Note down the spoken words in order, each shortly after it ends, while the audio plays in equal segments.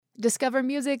Discover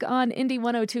Music on Indie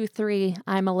 102.3.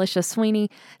 I'm Alicia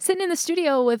Sweeney, sitting in the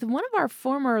studio with one of our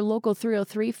former Local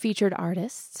 303 featured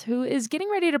artists who is getting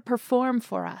ready to perform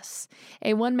for us.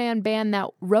 A one-man band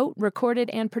that wrote, recorded,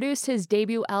 and produced his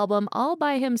debut album all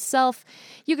by himself.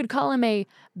 You could call him a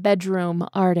bedroom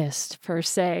artist, per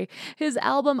se. His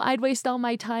album, I'd Waste All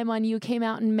My Time on You, came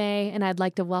out in May, and I'd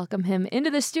like to welcome him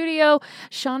into the studio.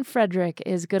 Sean Frederick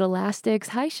is Good Elastics.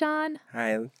 Hi, Sean.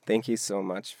 Hi, thank you so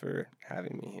much for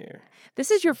having me here. This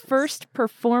is your first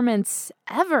performance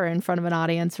ever in front of an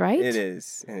audience, right? It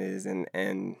is,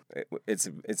 and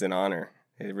it's an honor.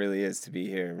 It really is to be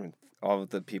here. All of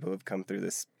the people who have come through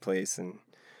this place, and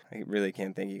I really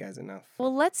can't thank you guys enough.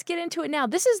 Well, let's get into it now.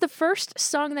 This is the first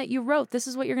song that you wrote. This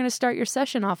is what you're going to start your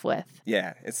session off with.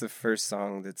 Yeah, it's the first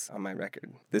song that's on my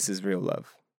record. This is Real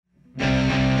Love.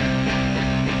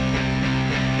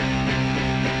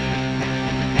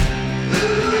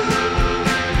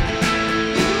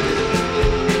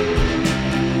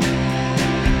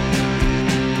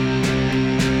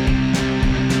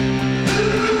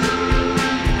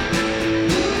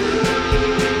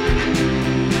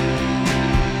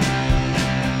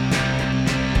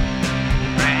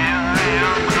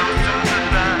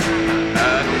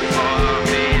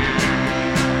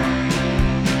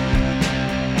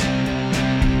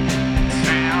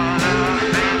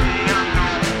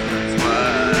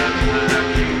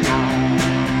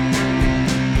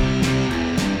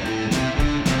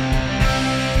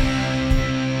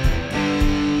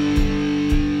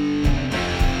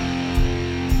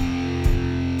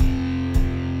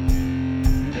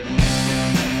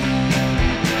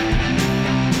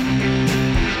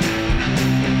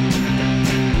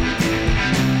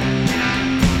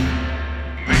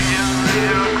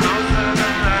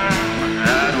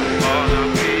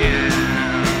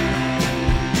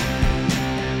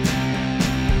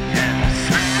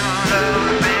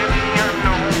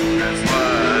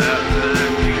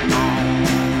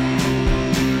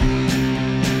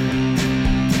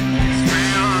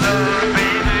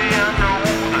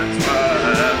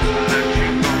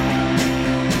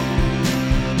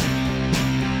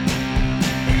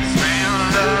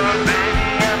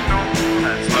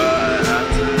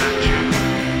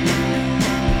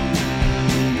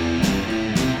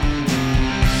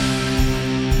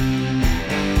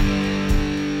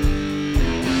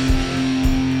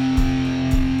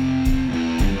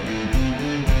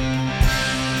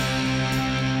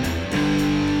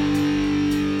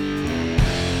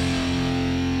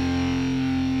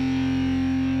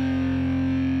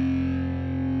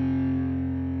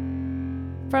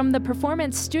 From the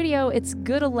Performance Studio, it's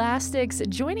Good Elastics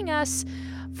joining us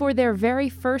for their very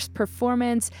first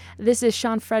performance. This is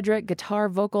Sean Frederick, guitar,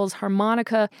 vocals,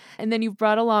 harmonica, and then you've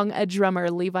brought along a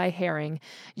drummer, Levi Herring,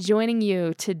 joining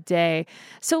you today.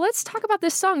 So let's talk about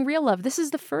this song, Real Love. This is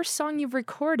the first song you've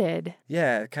recorded.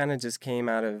 Yeah, it kind of just came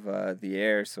out of the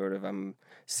air, sort of. I'm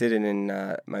sitting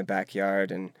in my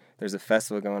backyard, and there's a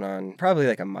festival going on probably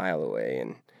like a mile away,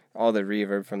 and all the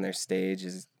reverb from their stage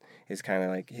is kind of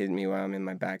like hitting me while I'm in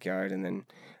my backyard. And then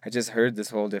I just heard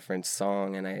this whole different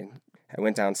song, and I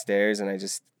went downstairs and I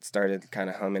just started kind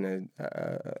of humming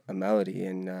a melody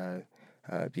and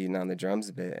beating on the drums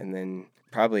a bit. And then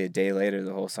probably a day later,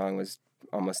 the whole song was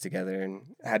almost together, and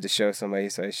I had to show somebody.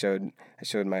 So I showed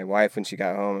my wife when she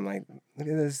got home. I'm like, look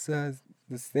at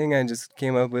this thing I just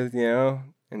came up with, you know?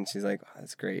 And she's like, oh,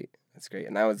 that's great. That's great.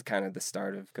 And that was kind of the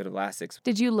start of Good Elastics.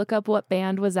 Did you look up what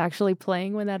band was actually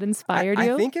playing when that inspired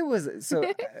you? I think it was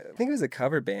a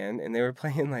cover band, and they were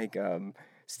playing like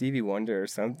Stevie Wonder or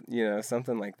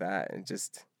something like that, and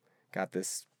just got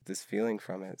this feeling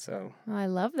from it. So I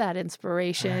love that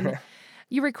inspiration.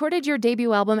 You recorded your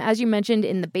debut album, as you mentioned,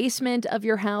 in the basement of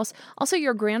your house, also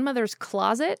your grandmother's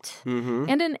closet,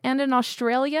 and in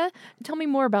Australia. Tell me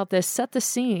more about this. Set the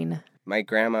scene. My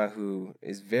grandma, who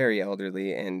is very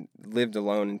elderly and lived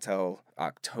alone until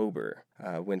October,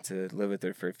 went to live with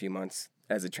her for a few months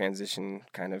as a transition,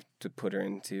 kind of to put her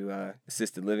into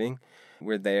assisted living.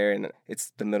 We're there, and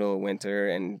it's the middle of winter,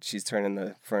 and she's turning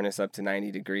the furnace up to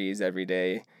 90 degrees every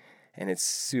day, and it's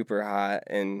super hot,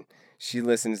 and she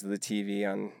listens to the TV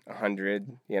on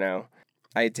 100, you know.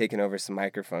 I had taken over some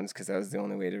microphones because that was the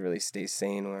only way to really stay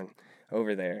sane when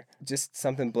over there. Just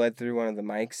something bled through one of the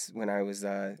mics when I was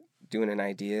doing an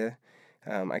idea.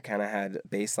 I kind of had a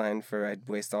bass line for I'd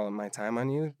Waste All of My Time on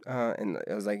You, and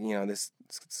it was like, you know, this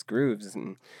grooves,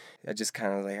 and I just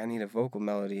kind of like, I need a vocal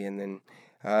melody, and then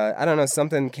I don't know,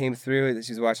 something came through that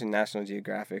she was watching National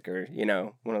Geographic or,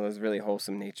 one of those really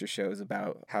wholesome nature shows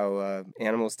about how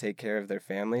animals take care of their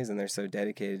families and they're so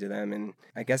dedicated to them. And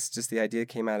I guess just the idea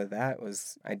came out of that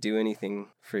was I'd do anything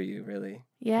for you, really.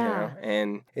 Yeah.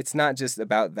 And it's not just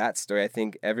about that story. I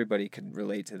think everybody could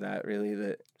relate to that, really,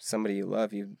 that somebody you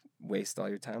love, you waste all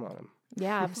your time on them.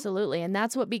 Yeah, absolutely. And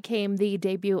that's what became the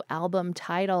debut album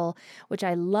title, which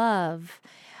I love.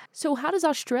 So how does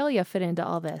Australia fit into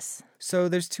all this? So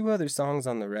there's 2 other songs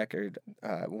on the record.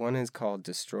 One is called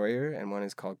Destroyer and one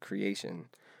is called Creation.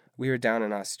 We were down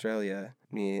in Australia,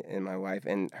 me and my wife,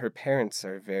 and her parents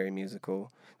are very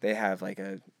musical. They have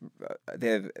they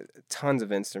have tons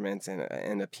of instruments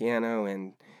and a piano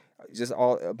and just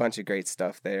a bunch of great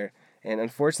stuff there. And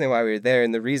unfortunately, while we were there,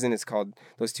 and the reason it's called,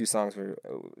 those 2 songs were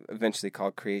eventually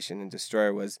called Creation and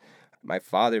Destroyer, was my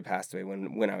father passed away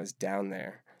when I was down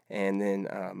there. And then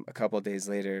a couple of days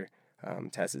later,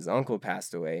 Tessa's uncle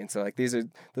passed away. And so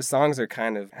the songs are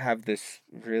kind of have this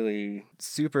really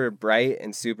super bright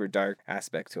and super dark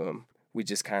aspect to them. We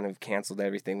just kind of canceled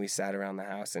everything. We sat around the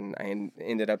house and I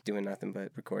ended up doing nothing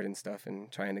but recording stuff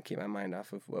and trying to keep my mind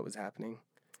off of what was happening.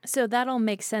 So that all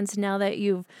makes sense now that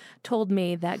you've told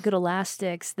me that Good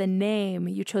Elastics, the name,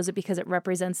 you chose it because it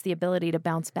represents the ability to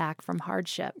bounce back from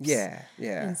hardships. Yeah.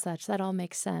 And such. That all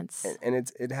makes sense. And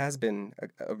it has been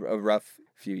a rough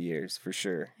few years for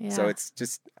sure. Yeah. So it's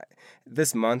just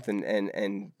this month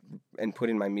and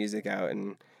putting my music out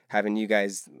and having you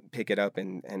guys pick it up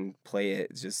and play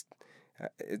it,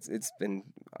 it's been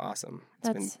awesome. It's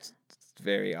been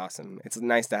very awesome. It's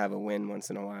nice to have a win once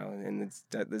in a while, and this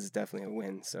is definitely a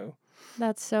win. So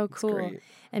that's so cool. Great.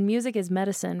 And music is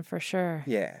medicine for sure.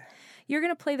 Yeah. You're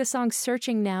going to play the song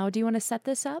Searching now. Do you want to set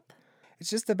this up? It's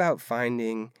just about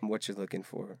finding what you're looking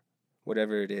for,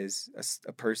 whatever it is,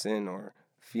 a person or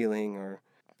feeling or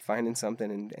finding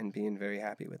something and being very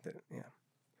happy with it. Yeah.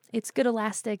 It's Good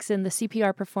Elastics in the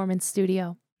CPR Performance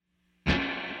Studio.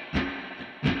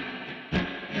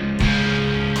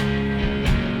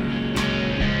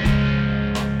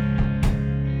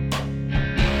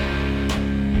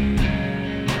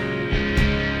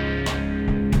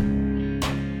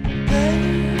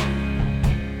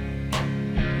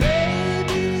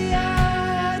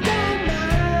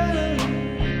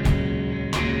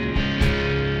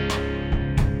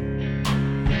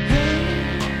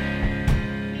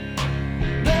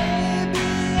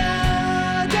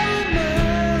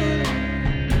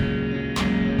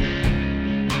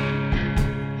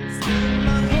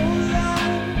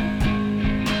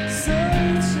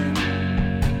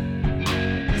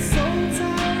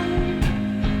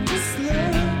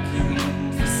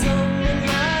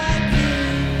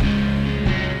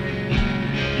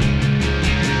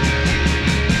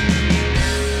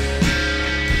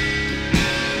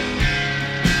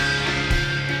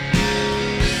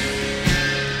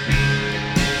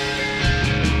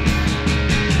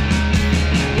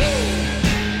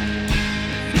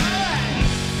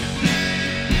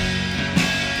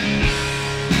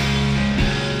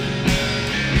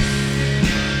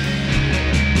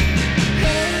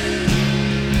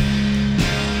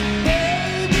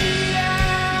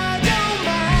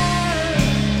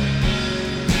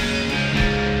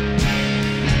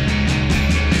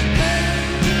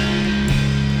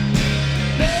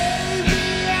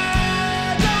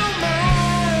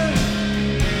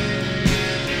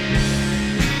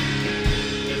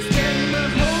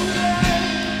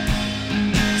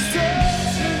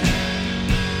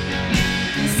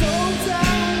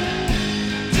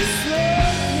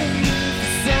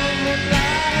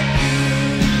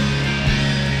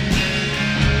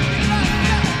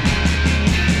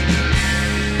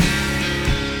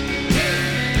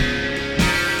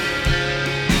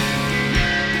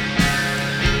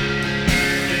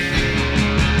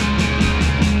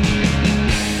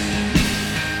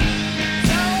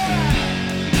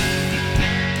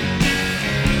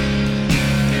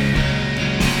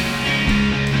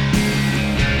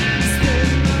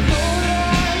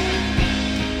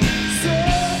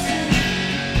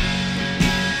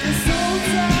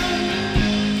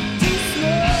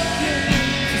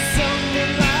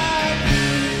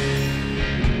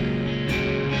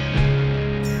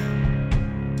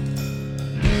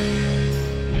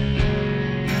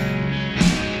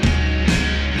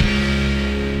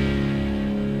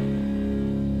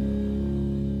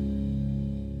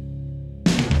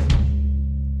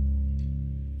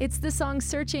 It's the song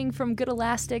Searching from Good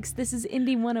Elastics. This is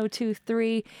Indie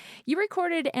 102.3. You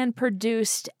recorded and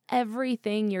produced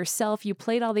everything yourself. You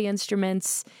played all the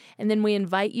instruments, and then we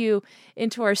invite you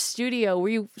into our studio. Were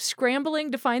you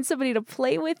scrambling to find somebody to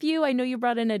play with you? I know you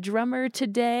brought in a drummer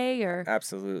today.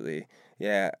 Absolutely.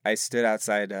 Yeah, I stood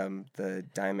outside the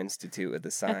Dime Institute with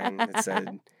a sign that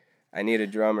said, "I need a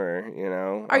drummer,"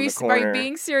 Are on you the corner. are you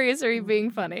being serious or are you being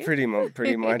funny? Pretty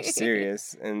much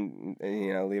serious. And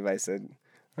Levi said,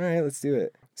 "All right, let's do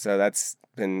it." So that's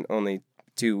been only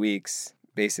 2 weeks,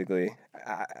 basically.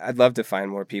 I'd love to find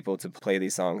more people to play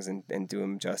these songs and do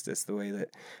them justice the way that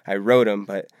I wrote them,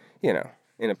 but,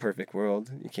 in a perfect world,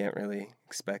 you can't really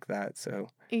expect that, so.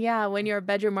 Yeah, when you're a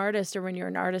bedroom artist or when you're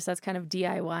an artist that's kind of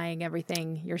DIYing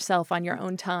everything yourself on your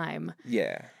own time.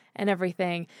 Yeah. And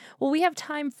everything. Well, we have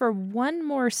time for one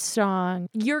more song.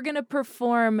 You're going to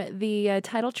perform the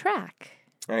title track.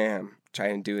 I am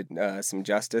trying to do it some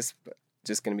justice, but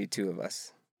just going to be two of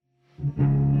us.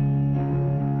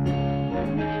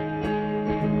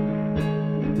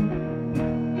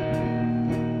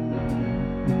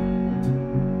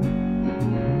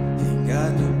 Ain't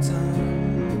got no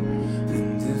time,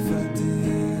 and if I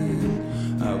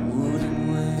did, I wouldn't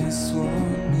waste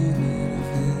 1 minute of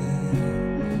it.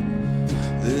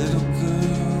 Little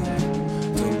girl,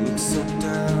 don't look so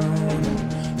down.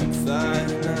 I'm fine,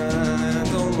 I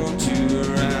don't want you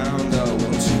around. I want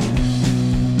you.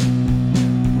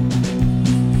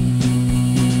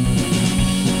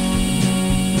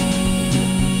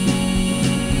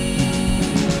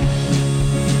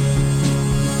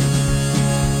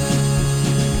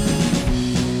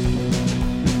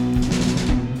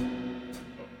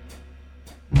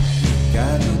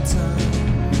 Got no time,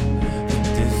 and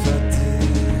if I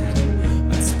did,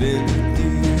 I'd spend with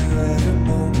you every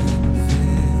moment of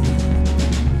it.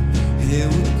 Here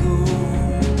we go,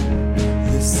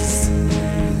 this is it.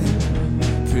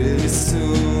 Pretty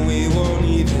soon we won't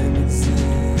even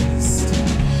exist.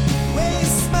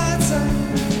 Waste my time,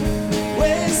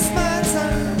 waste my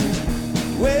time,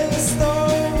 waste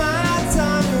all my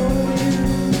time on you.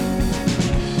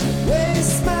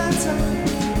 Waste my time.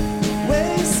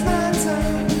 Waste my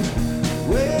time,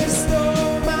 waste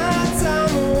all my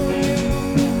time on you.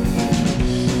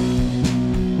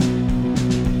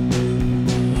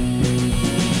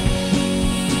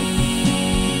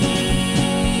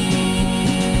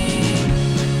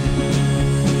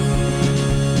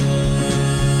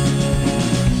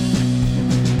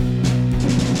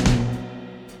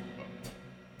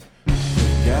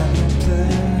 Got no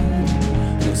plan,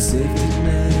 no safety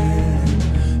net.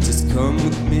 Just come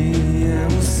with me and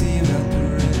we'll see about the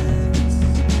rest.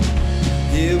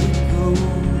 Here we go,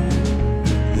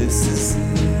 this is it.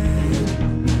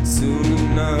 Soon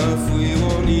enough we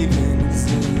won't even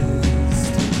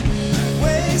exist.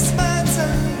 Waste my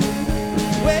time,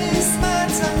 waste my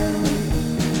time,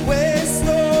 waste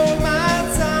all my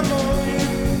time on you.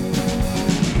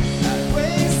 I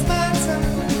waste my time,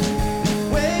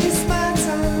 waste my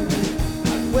time,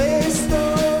 waste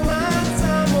all my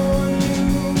time on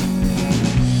you.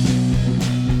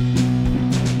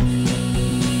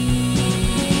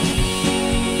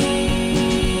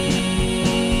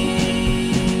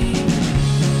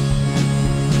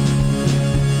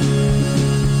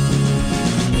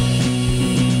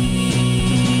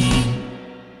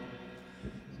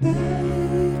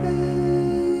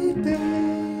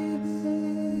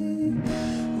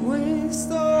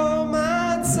 Waste all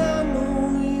my time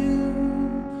on you,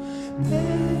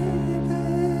 baby.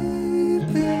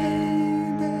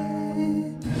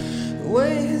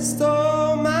 Waste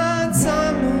all my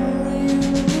time on you.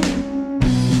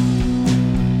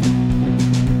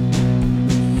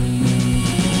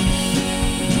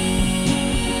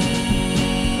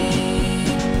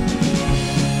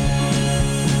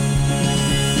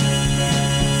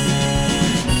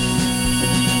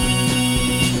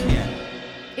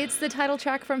 It's the title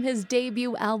track from his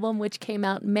debut album, which came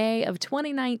out May of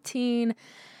 2019.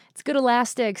 It's Good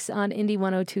Elastics on Indie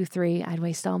 102.3. I'd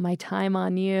waste all my time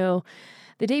on you.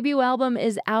 The debut album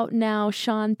is out now.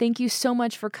 Sean, thank you so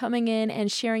much for coming in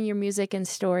and sharing your music and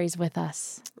stories with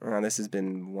us. This has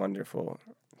been wonderful.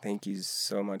 Thank you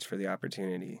so much for the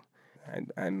opportunity.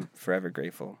 I'm forever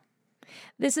grateful.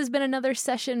 This has been another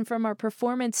session from our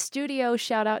performance studio.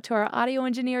 Shout out to our audio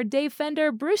engineer, Dave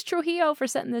Fender, Bruce Trujillo for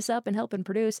setting this up and helping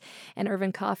produce, and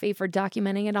Irvin Coffey for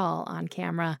documenting it all on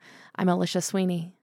camera. I'm Alicia Sweeney.